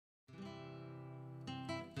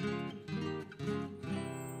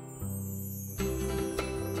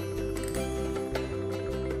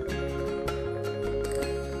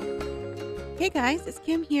Hey guys, it's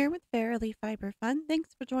Kim here with Fairily Fiber Fun.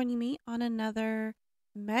 Thanks for joining me on another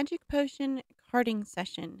Magic Potion carding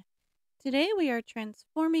session. Today we are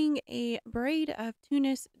transforming a braid of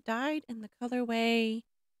Tunis dyed in the colorway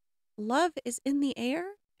Love is in the Air,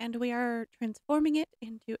 and we are transforming it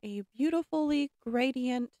into a beautifully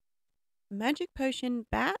gradient Magic Potion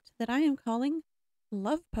bat that I am calling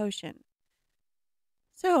Love Potion.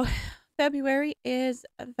 So, February is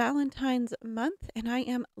Valentine's month, and I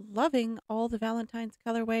am loving all the Valentine's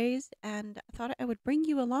colorways. And I thought I would bring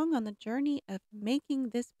you along on the journey of making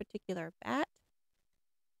this particular bat.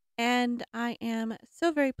 And I am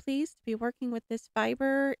so very pleased to be working with this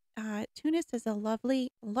fiber. Tunis is a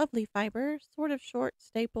lovely, lovely fiber, sort of short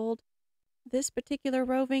stapled. This particular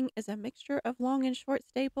roving is a mixture of long and short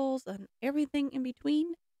staples and everything in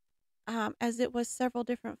between, as it was several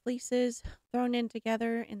different fleeces thrown in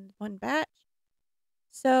together in one batch.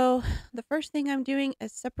 So the first thing I'm doing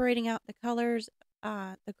is separating out the colors,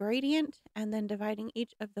 the gradient, and then dividing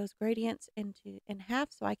each of those gradients in half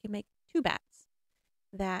so I can make two bats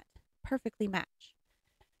that perfectly match.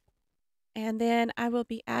 And then I will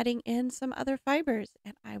be adding in some other fibers,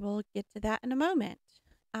 and I will get to that in a moment.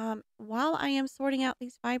 While I am sorting out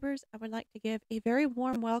these fibers, I would like to give a very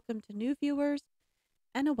warm welcome to new viewers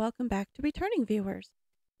and a welcome back to returning viewers.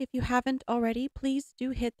 If you haven't already, please do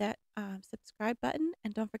hit that subscribe button,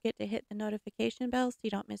 and don't forget to hit the notification bell so you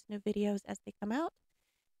don't miss new videos as they come out.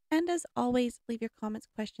 And as always, leave your comments,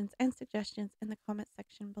 questions, and suggestions in the comment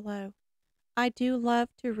section below. I do love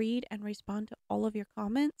to read and respond to all of your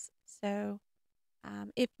comments, so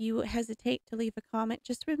if you hesitate to leave a comment,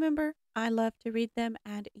 just remember I love to read them,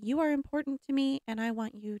 and you are important to me, and I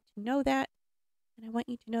want you to know that. And I want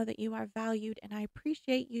you to know that you are valued, and I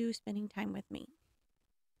appreciate you spending time with me.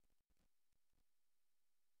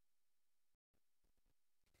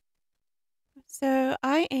 So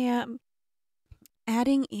I am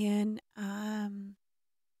adding in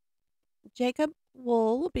Jacob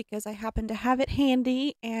wool because I happen to have it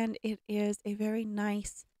handy, and it is a very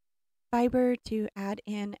nice fiber to add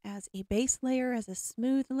in as a base layer, as a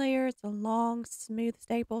smooth layer. It's a long, smooth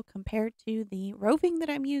staple compared to the roving that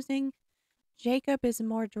I'm using. Jacob is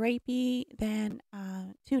more drapey than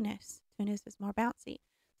Tunis. Tunis is more bouncy.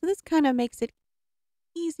 So this kind of makes it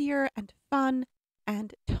easier and fun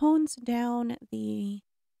and tones down the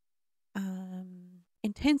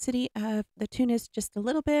intensity of the Tunis just a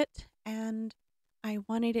little bit. And I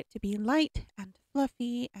wanted it to be light and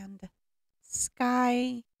fluffy and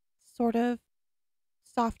sky, sort of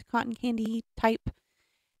soft cotton candy type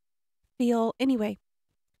feel. Anyway,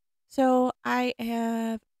 so I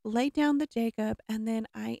have laid down the Jacob, and then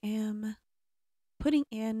I am putting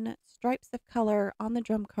in stripes of color on the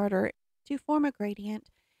drum carder to form a gradient.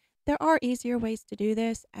 There are easier ways to do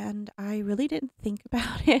this, and I really didn't think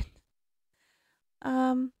about it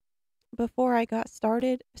before I got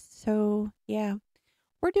started. So yeah,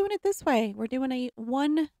 we're doing it this way. We're doing a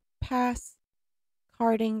one pass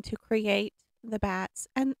carding to create the bats,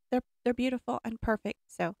 and they're beautiful and perfect.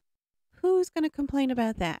 So who's going to complain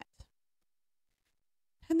about that?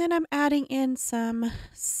 And then I'm adding in some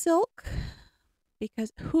silk,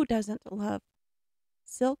 because who doesn't love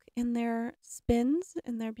silk in their spins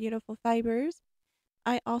and their beautiful fibers?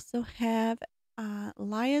 I also have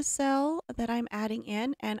lyocell that I'm adding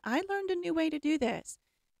in, and I learned a new way to do this.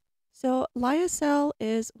 So lyocell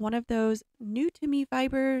is one of those new to me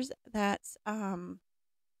fibers that's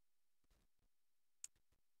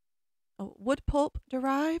wood pulp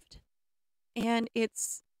derived, and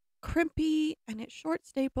it's crimpy and it's short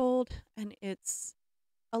stapled and it's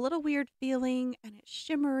a little weird feeling and it's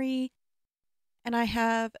shimmery, and I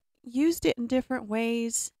have used it in different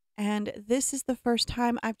ways, and this is the first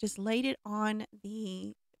time I've just laid it on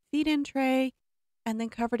the feed-in tray and then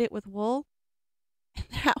covered it with wool, and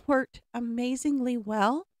that worked amazingly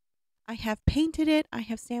well. I have painted it, I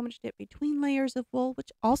have sandwiched it between layers of wool,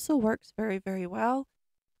 which also works very, very well,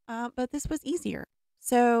 but this was easier.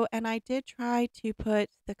 So, and I did try to put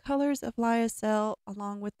the colors of lyocell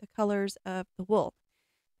along with the colors of the wool.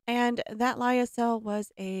 And that lyocell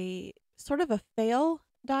was a sort of a fail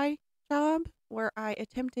dye job where I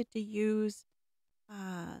attempted to use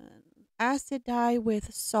uh, acid dye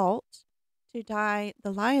with salt to dye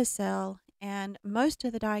the lyocell, and most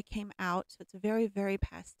of the dye came out, so it's very, very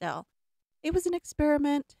pastel. It was an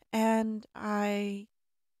experiment, and I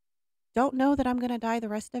don't know that I'm going to dye the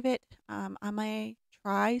rest of it. I may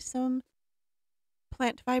try some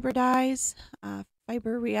plant fiber dyes,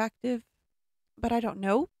 fiber reactive, but I don't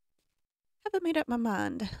know. Haven't made up my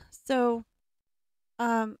mind. So,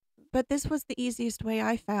 but this was the easiest way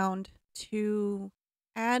I found to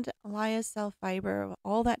add lyocell fiber,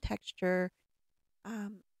 all that texture,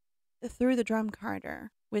 um, through the drum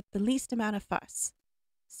carder with the least amount of fuss.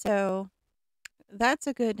 So that's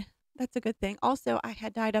a good thing. Also, I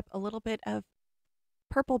had dyed up a little bit of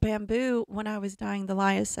purple bamboo when I was dyeing the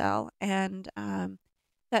lyocell, and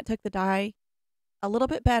that took the dye a little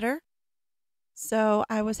bit better. So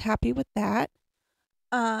I was happy with that.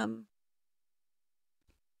 Um,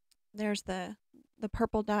 there's the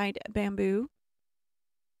purple dyed bamboo.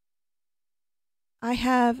 I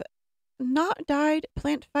have not dyed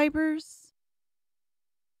plant fibers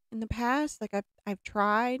in the past. Like I've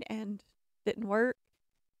tried and didn't work.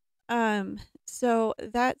 Um, so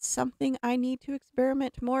that's something I need to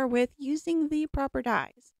experiment more with using the proper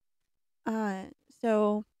dyes. Uh,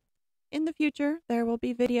 so in the future there will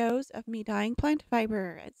be videos of me dyeing plant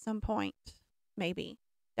fiber at some point. Maybe.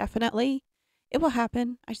 Definitely. It will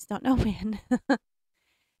happen. I just don't know when.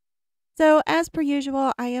 So as per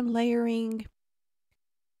usual, I am layering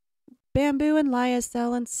bamboo and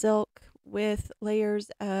lyocell and silk with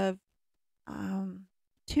layers of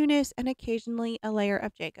tunis and occasionally a layer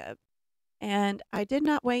of Jacob. And I did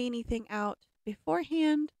not weigh anything out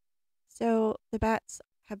beforehand, so the bats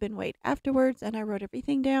have been weighed afterwards, and I wrote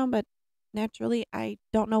everything down, but naturally I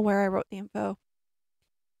don't know where I wrote the info.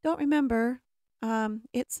 Don't remember.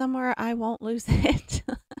 It's somewhere I won't lose it.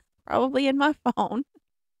 Probably in my phone,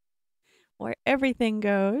 where everything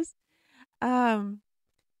goes. Um,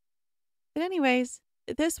 but anyways,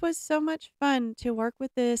 this was so much fun to work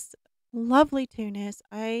with this lovely Tunis.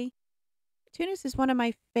 Tunis is one of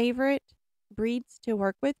my favorite breeds to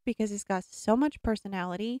work with because it's got so much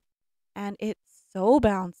personality and it's so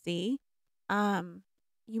bouncy. Um,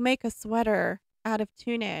 you make a sweater out of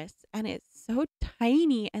Tunis and it's so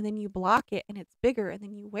tiny, and then you block it and it's bigger, and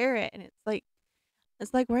then you wear it and it's like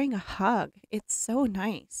wearing a hug. It's so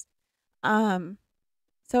nice. Um,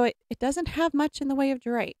 so it doesn't have much in the way of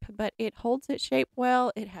drape, but it holds its shape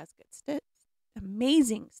well. It has good stitch,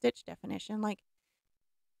 amazing stitch definition. Like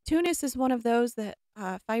Tunis is one of those that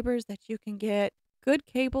fibers that you can get good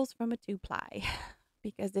cables from a 2-ply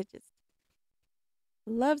because it just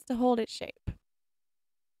loves to hold its shape.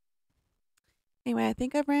 Anyway, I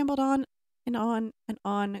think I've rambled on and on and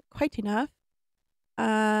on quite enough.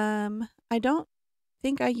 I don't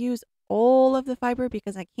think I use all of the fiber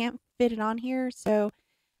because I can't fit it on here. So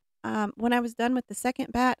when I was done with the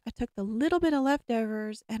second bat, I took the little bit of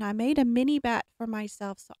leftovers and I made a mini bat for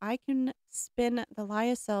myself so I can spin the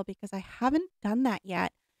lyocell because I haven't done that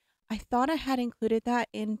yet. I thought I had included that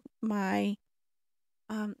in my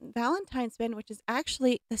Valentine spin, which is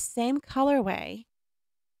actually the same colorway,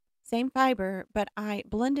 same fiber, but I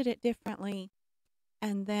blended it differently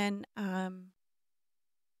and then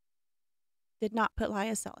did not put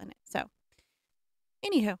lyocell in it. So,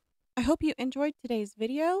 anywho, I hope you enjoyed today's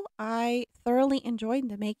video. I thoroughly enjoyed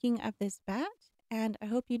the making of this bat, and I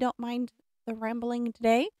hope you don't mind the rambling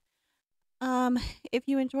today. Um, if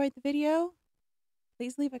you enjoyed the video,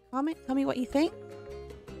 please leave a comment. Tell me what you think.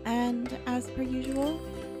 And as per usual,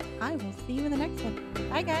 I will see you in the next one.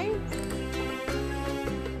 Bye, guys.